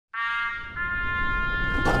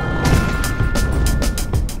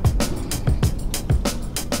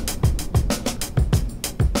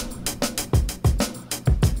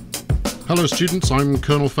Hello students, I'm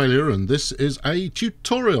Colonel Failure and this is a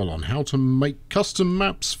tutorial on how to make custom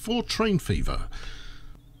maps for Train Fever.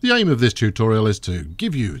 The aim of this tutorial is to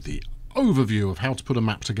give you the overview of how to put a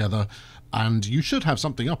map together, and you should have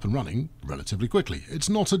something up and running relatively quickly. It's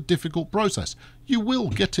not a difficult process. You will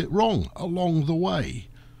get it wrong along the way,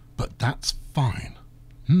 but that's fine.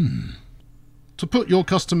 To put your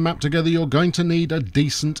custom map together, you're going to need a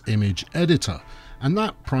decent image editor, and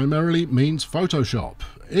that primarily means Photoshop.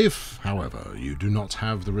 If, however, you do not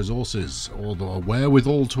have the resources or the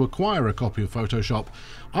wherewithal to acquire a copy of Photoshop,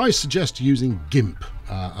 I suggest using GIMP,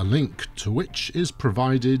 a link to which is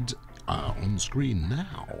provided on screen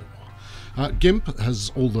now. GIMP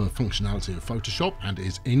has all the functionality of Photoshop and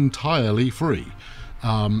is entirely free.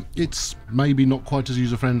 It's maybe not quite as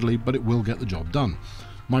user-friendly, but it will get the job done.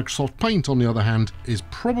 Microsoft Paint, on the other hand, is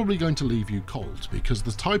probably going to leave you cold, because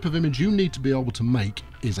the type of image you need to be able to make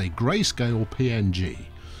is a grayscale PNG.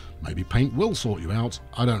 Maybe Paint will sort you out,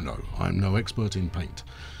 I don't know, I'm no expert in Paint.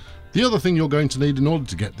 The other thing you're going to need in order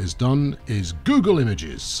to get this done is Google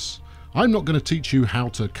Images. I'm not going to teach you how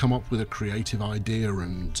to come up with a creative idea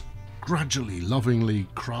and gradually, lovingly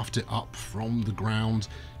craft it up from the ground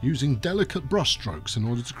using delicate brushstrokes in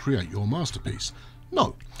order to create your masterpiece.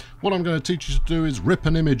 No, what I'm going to teach you to do is rip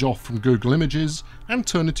an image off from Google Images and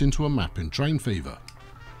turn it into a map in Train Fever.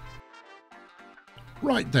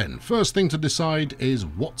 Right then, first thing to decide is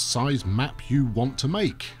what size map you want to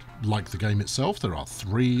make. Like the game itself, there are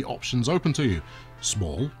three options open to you: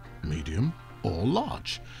 small, medium, or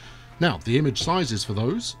large. Now, the image sizes for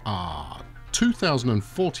those are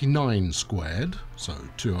 2049 squared, so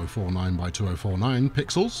 2049 by 2049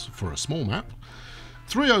 pixels for a small map,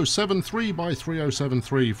 3073 by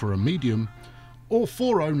 3073 for a medium, or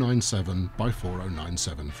 4097 by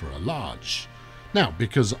 4097 for a large. Now,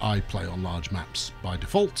 because I play on large maps by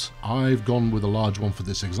default, I've gone with a large one for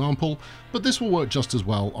this example, but this will work just as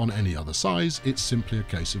well on any other size. It's simply a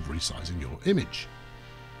case of resizing your image.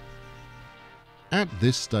 At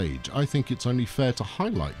this stage, I think it's only fair to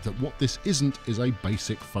highlight that what this isn't is a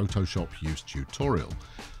basic Photoshop use tutorial.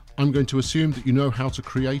 I'm going to assume that you know how to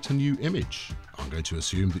create a new image. I'm going to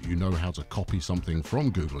assume that you know how to copy something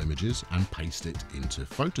from Google Images and paste it into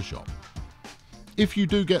Photoshop. If you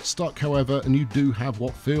do get stuck, however, and you do have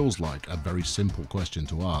what feels like a very simple question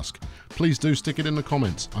to ask, please do stick it in the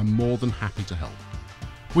comments. I'm more than happy to help.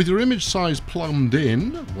 With your image size plumbed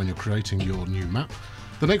in when you're creating your new map,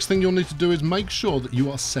 the next thing you'll need to do is make sure that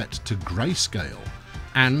you are set to grayscale,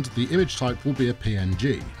 and the image type will be a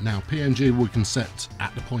PNG. Now, PNG we can set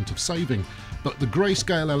at the point of saving, but the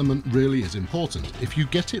grayscale element really is important. If you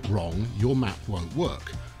get it wrong, your map won't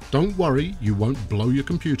work. Don't worry, you won't blow your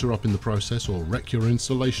computer up in the process or wreck your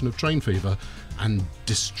installation of Train Fever and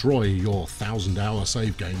destroy your 1000-hour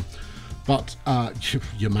save game, but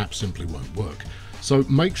your map simply won't work. So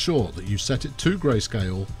make sure that you set it to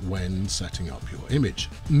grayscale when setting up your image.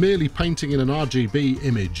 Merely painting in an RGB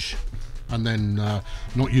image and then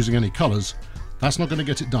not using any colours, that's not going to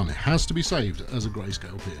get it done. It has to be saved as a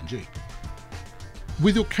grayscale PNG.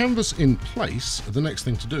 With your canvas in place, the next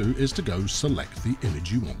thing to do is to go select the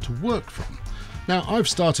image you want to work from. Now, I've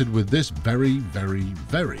started with this very, very,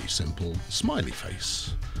 very simple smiley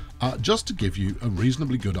face, just to give you a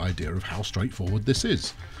reasonably good idea of how straightforward this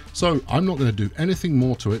is. So I'm not going to do anything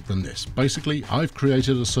more to it than this. Basically, I've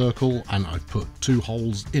created a circle and I've put two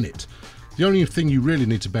holes in it. The only thing you really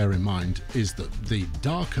need to bear in mind is that the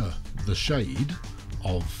darker the shade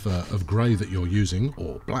of grey that you're using,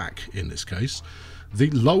 or black in this case, the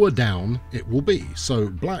lower down it will be. So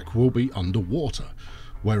black will be underwater,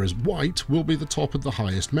 whereas white will be the top of the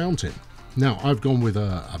highest mountain. Now, I've gone with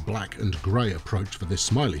a black and grey approach for this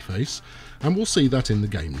smiley face, and we'll see that in the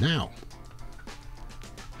game now.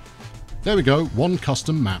 There we go, one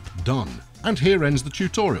custom map done. And here ends the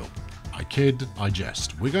tutorial. I kid, I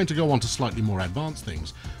jest. We're going to go on to slightly more advanced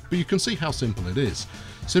things, but you can see how simple it is.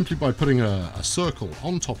 Simply by putting a circle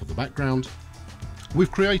on top of the background,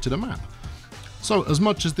 we've created a map. So as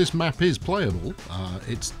much as this map is playable,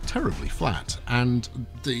 it's terribly flat, and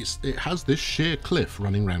it has this sheer cliff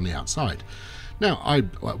running around the outside. Now, I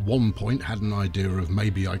at one point had an idea of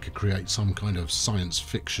maybe I could create some kind of science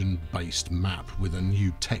fiction based map with a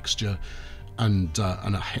new texture and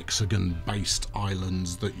a hexagon based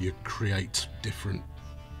islands that you create different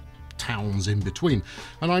towns in between,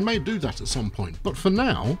 and I may do that at some point, but for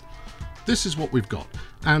now this is what we've got.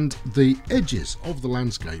 And the edges of the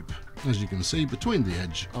landscape, as you can see, between the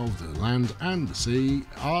edge of the land and the sea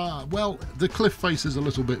well, the cliff face is a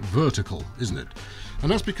little bit vertical, isn't it?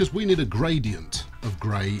 And that's because we need a gradient of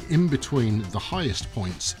grey in between the highest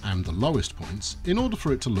points and the lowest points in order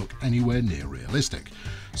for it to look anywhere near realistic.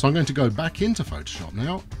 So I'm going to go back into Photoshop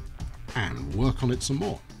now and work on it some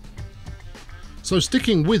more. So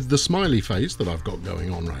sticking with the smiley face that I've got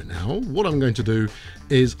going on right now, what I'm going to do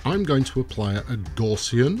is I'm going to apply a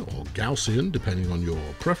Gaussian or Gaussian, depending on your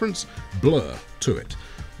preference, blur to it.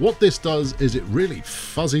 What this does is it really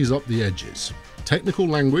fuzzies up the edges. Technical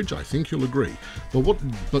language, I think you'll agree,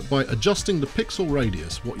 but by adjusting the pixel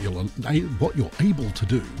radius, what you're able to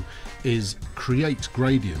do is create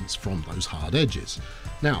gradients from those hard edges.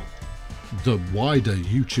 Now, the wider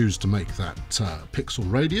you choose to make that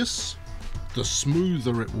pixel radius, the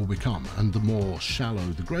smoother it will become and the more shallow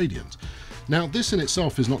the gradient. Now, this in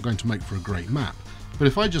itself is not going to make for a great map, but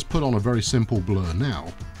if I just put on a very simple blur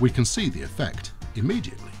now, we can see the effect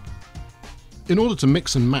immediately. In order to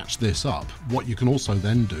mix and match this up, what you can also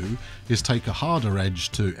then do is take a harder edge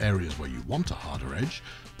to areas where you want a harder edge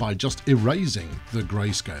by just erasing the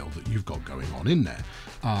grayscale that you've got going on in there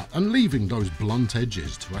and leaving those blunt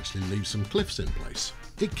edges to actually leave some cliffs in place.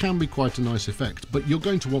 It can be quite a nice effect, but you're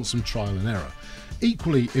going to want some trial and error.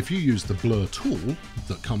 Equally, if you use the blur tool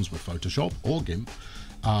that comes with Photoshop or GIMP,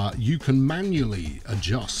 you can manually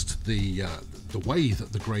adjust the way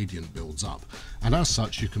that the gradient builds up, and as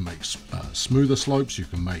such you can make smoother slopes, you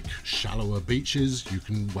can make shallower beaches, you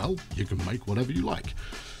can make whatever you like.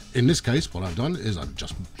 In this case, what I've done is I've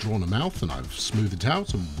just drawn a mouth and I've smoothed it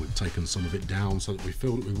out, and we've taken some of it down so that we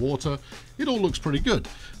filled it with water. It all looks pretty good.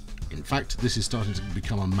 In fact, this is starting to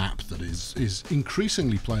become a map that is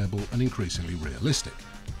increasingly playable and increasingly realistic.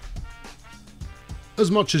 As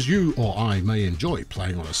much as you or I may enjoy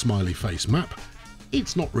playing on a smiley face map,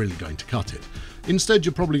 it's not really going to cut it. Instead,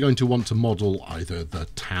 you're probably going to want to model either the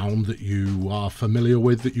town that you are familiar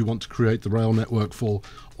with that you want to create the rail network for,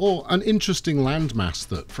 or an interesting landmass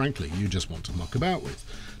that, frankly, you just want to muck about with.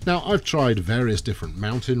 Now, I've tried various different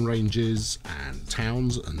mountain ranges and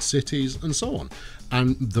towns and cities and so on,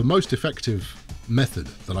 and the most effective method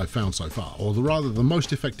that I've found so far, or rather the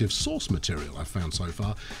most effective source material I've found so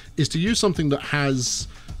far, is to use something that has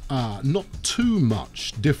not too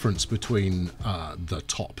much difference between the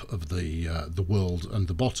top of the world and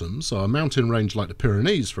the bottom. So a mountain range like the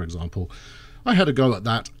Pyrenees, for example, I had a go at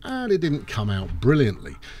that and it didn't come out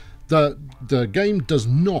brilliantly. The game does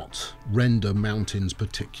not render mountains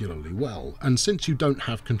particularly well, and since you don't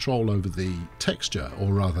have control over the texture,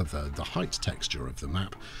 or rather the height texture of the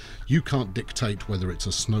map, you can't dictate whether it's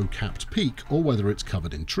a snow-capped peak or whether it's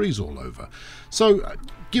covered in trees all over. So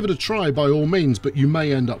give it a try by all means, but you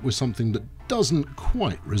may end up with something that doesn't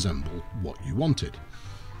quite resemble what you wanted.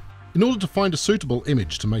 In order to find a suitable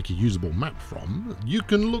image to make a usable map from, you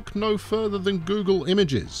can look no further than Google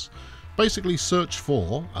Images. Basically search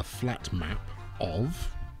for a flat map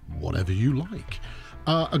of whatever you like.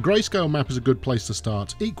 A grayscale map is a good place to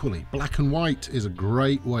start. Equally, black and white is a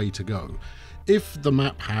great way to go. If the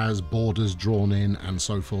map has borders drawn in and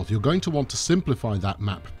so forth, you're going to want to simplify that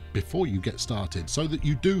map before you get started so that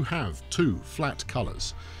you do have two flat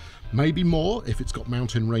colours. Maybe more if it's got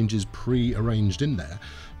mountain ranges pre-arranged in there,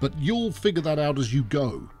 but you'll figure that out as you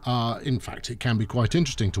go. In fact, it can be quite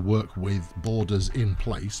interesting to work with borders in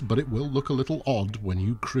place, but it will look a little odd when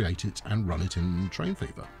you create it and run it in Train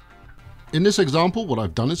Fever. In this example, what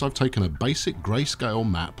I've done is I've taken a basic grayscale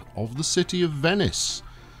map of the city of Venice.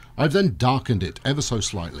 I've then darkened it ever so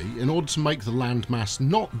slightly in order to make the landmass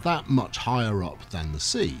not that much higher up than the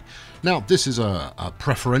sea. Now, this is a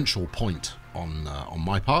preferential point on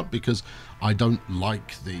my part, because I don't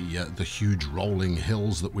like the huge rolling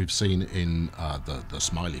hills that we've seen in the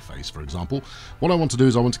smiley face, for example. What I want to do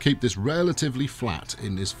is I want to keep this relatively flat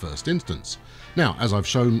in this first instance. Now, as I've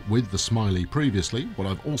shown with the smiley previously, what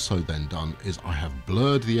I've also then done is I have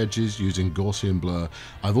blurred the edges using Gaussian blur.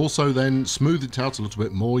 I've also then smoothed it out a little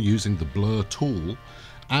bit more using the blur tool,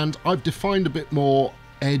 and I've defined a bit more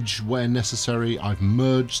edge where necessary. I've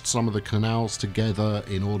merged some of the canals together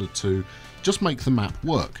in order to just make the map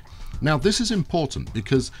work. Now, this is important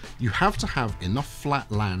because you have to have enough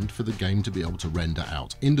flat land for the game to be able to render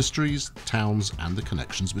out industries, towns, and the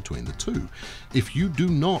connections between the two. If you do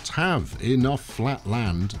not have enough flat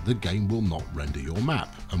land, the game will not render your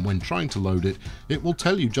map, and when trying to load it, it will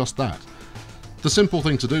tell you just that. The simple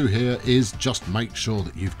thing to do here is just make sure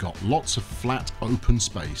that you've got lots of flat open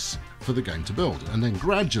space for the game to build, and then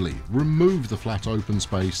gradually remove the flat open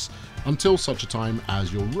space until such a time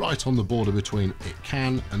as you're right on the border between it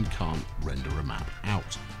can and can't render a map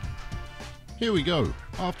out. Here we go.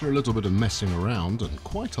 After a little bit of messing around and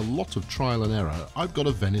quite a lot of trial and error, I've got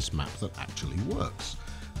a Venice map that actually works.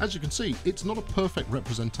 As you can see, it's not a perfect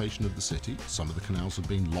representation of the city. Some of the canals have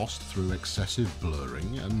been lost through excessive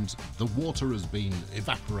blurring, and the water has been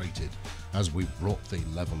evaporated as we've brought the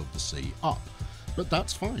level of the sea up. But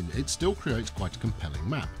that's fine, it still creates quite a compelling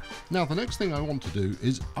map. Now the next thing I want to do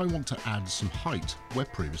is I want to add some height where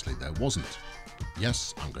previously there wasn't.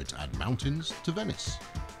 Yes, I'm going to add mountains to Venice.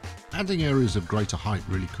 Adding areas of greater height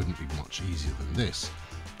really couldn't be much easier than this.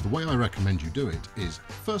 The way I recommend you do it is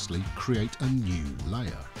firstly create a new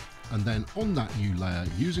layer, and then on that new layer,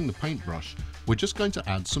 using the paintbrush, we're just going to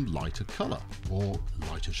add some lighter colour, or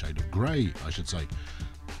lighter shade of grey I should say.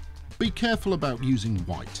 Be careful about using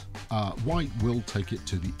white. White will take it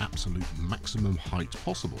to the absolute maximum height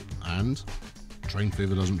possible, and Train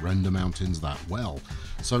Fever doesn't render mountains that well,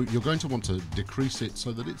 so you're going to want to decrease it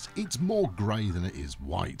so that it's more grey than it is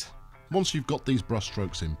white. Once you've got these brush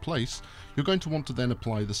strokes in place, you're going to want to then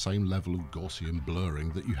apply the same level of Gaussian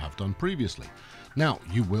blurring that you have done previously. Now,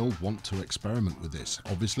 you will want to experiment with this.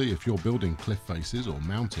 Obviously, if you're building cliff faces or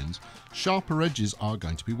mountains, sharper edges are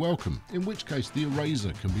going to be welcome, in which case the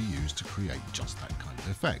eraser can be used to create just that kind of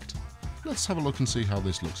effect. Let's have a look and see how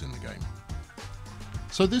this looks in the game.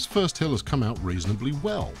 So this first hill has come out reasonably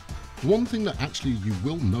well. One thing that actually you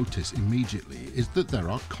will notice immediately is that there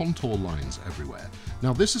are contour lines everywhere.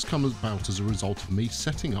 Now this has come about as a result of me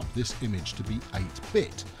setting up this image to be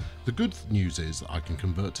 8-bit. The good news is that I can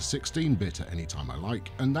convert to 16-bit at any time I like,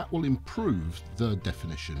 and that will improve the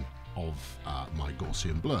definition of my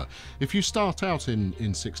Gaussian blur. If you start out in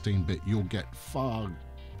 16-bit, you'll get far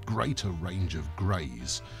greater range of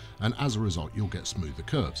greys, and as a result you'll get smoother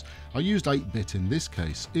curves. I used 8-bit in this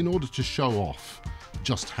case in order to show off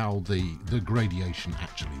just how the gradation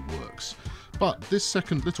actually works. But this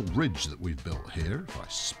second little ridge that we've built here, if I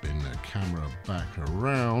spin the camera back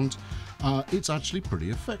around, it's actually pretty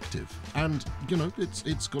effective, and you know,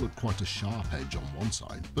 it's got quite a sharp edge on one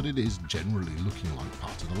side, but it is generally looking like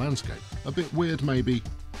part of the landscape. A bit weird maybe,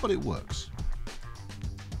 but it works.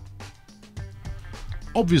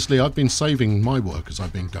 Obviously I've been saving my work as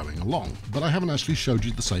I've been going along, but I haven't actually showed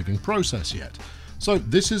you the saving process yet. So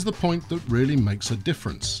this is the point that really makes a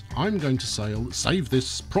difference. I'm going to save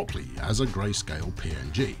this properly as a grayscale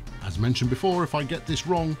PNG. As mentioned before, if I get this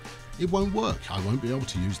wrong, it won't work. I won't be able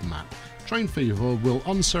to use the map. Train Fever will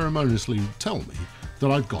unceremoniously tell me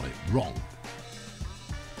that I've got it wrong.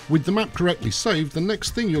 With the map correctly saved, the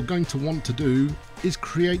next thing you're going to want to do is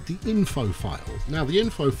create the info file. Now the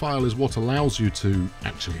info file is what allows you to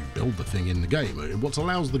actually build the thing in the game, what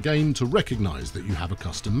allows the game to recognize that you have a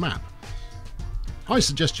custom map. I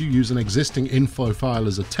suggest you use an existing info file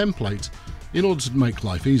as a template in order to make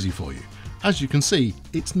life easy for you. As you can see,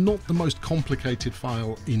 it's not the most complicated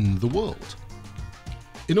file in the world.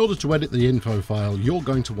 In order to edit the info file, you're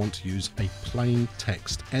going to want to use a plain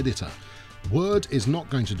text editor. Word is not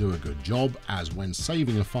going to do a good job, as when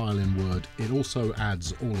saving a file in Word, it also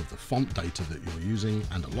adds all of the font data that you're using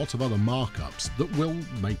and a lot of other markups that will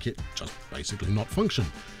make it just basically not function.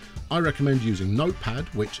 I recommend using Notepad,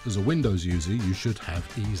 which as a Windows user you should have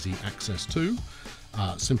easy access to.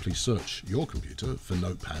 Simply search your computer for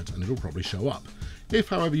Notepad and it'll probably show up. If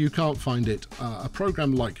however you can't find it, a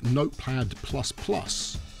program like Notepad++,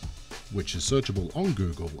 which is searchable on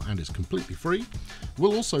Google and is completely free,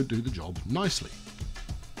 will also do the job nicely.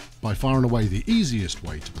 By far and away the easiest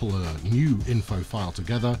way to pull a new info file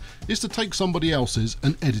together is to take somebody else's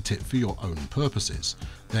and edit it for your own purposes,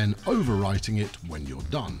 then overwriting it when you're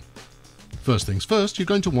done. First things first, you're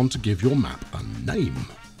going to want to give your map a name.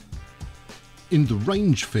 In the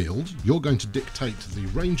range field, you're going to dictate the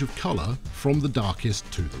range of colour from the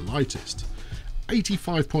darkest to the lightest.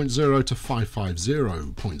 85.0 to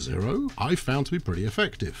 550.0 I found to be pretty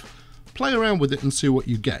effective. Play around with it and see what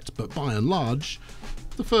you get, but by and large,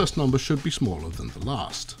 the first number should be smaller than the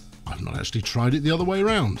last. I've not actually tried it the other way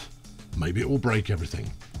around. Maybe it will break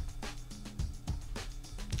everything.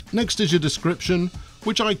 Next is your description,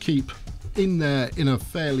 which I keep in there in a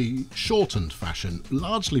fairly shortened fashion,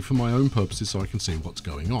 largely for my own purposes so I can see what's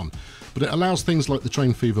going on, but it allows things like the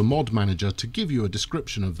Train Fever mod manager to give you a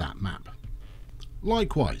description of that map.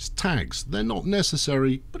 Likewise, tags, they're not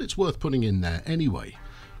necessary, but it's worth putting in there anyway.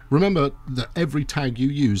 Remember that every tag you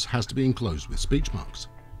use has to be enclosed with speech marks.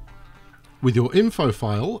 With your info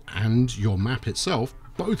file and your map itself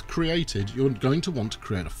both created, you're going to want to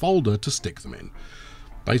create a folder to stick them in.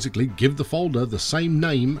 Basically, give the folder the same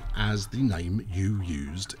name as the name you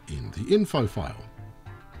used in the info file.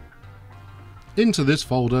 Into this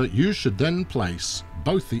folder, you should then place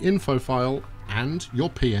both the info file and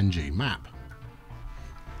your PNG map.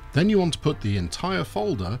 Then you want to put the entire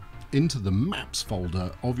folder into the maps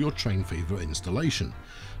folder of your Train Fever installation.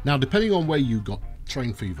 Now, depending on where you got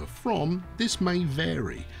Train Fever from, this may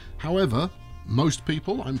vary. However, most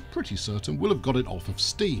people, I'm pretty certain, will have got it off of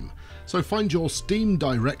Steam. So find your Steam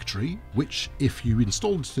directory, which if you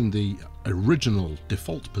installed it in the original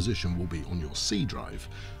default position will be on your C drive,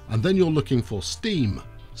 and then you're looking for Steam,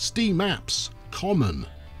 Steam Apps, Common,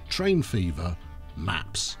 Train Fever,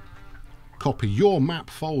 Maps. Copy your map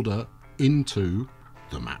folder into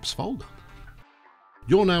the Maps folder.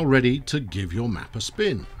 You're now ready to give your map a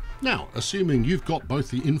spin. Now, assuming you've got both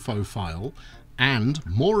the info file and,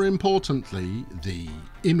 more importantly, the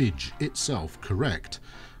image itself correct,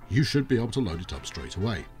 you should be able to load it up straight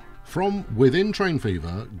away. From within Train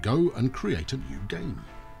Fever, go and create a new game.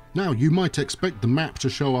 Now, you might expect the map to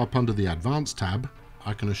show up under the Advanced tab.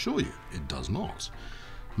 I can assure you, it does not.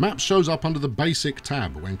 Maps shows up under the Basic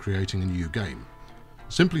tab when creating a new game.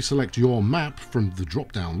 Simply select your map from the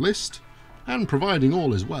drop-down list, and providing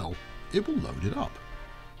all is well, it will load it up.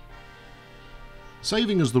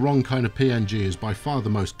 Saving as the wrong kind of PNG is by far the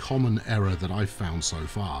most common error that I've found so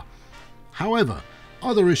far. However,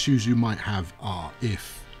 other issues you might have are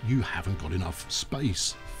if you haven't got enough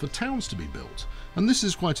space for towns to be built. And this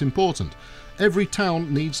is quite important. Every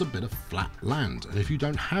town needs a bit of flat land, and if you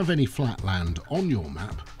don't have any flat land on your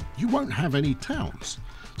map, you won't have any towns.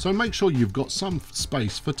 So make sure you've got some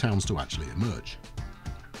space for towns to actually emerge.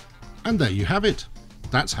 And there you have it.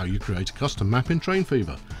 That's how you create a custom map in Train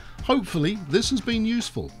Fever. Hopefully this has been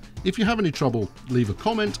useful. If you have any trouble, leave a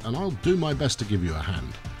comment and I'll do my best to give you a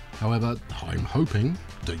hand. However, I'm hoping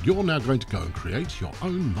that you're now going to go and create your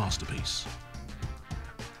own masterpiece.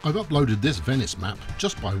 I've uploaded this Venice map,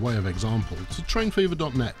 just by way of example, to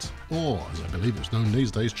trainfever.net, or as I believe it's known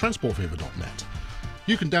these days, transportfever.net.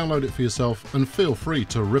 You can download it for yourself and feel free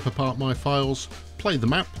to rip apart my files, play the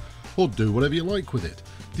map, or do whatever you like with it.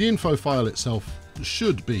 The info file itself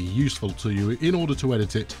should be useful to you in order to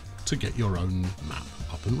edit it to get your own map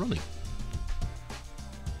up and running.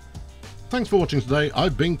 Thanks for watching today.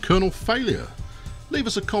 I've been Colonel Failure. Leave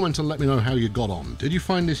us a comment and let me know how you got on. Did you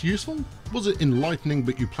find this useful? Was it enlightening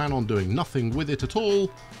but you plan on doing nothing with it at all?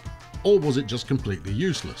 Or was it just completely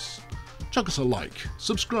useless? Chuck us a like,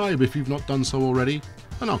 subscribe if you've not done so already,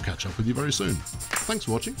 and I'll catch up with you very soon. Thanks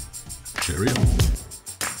for watching. Cheerio.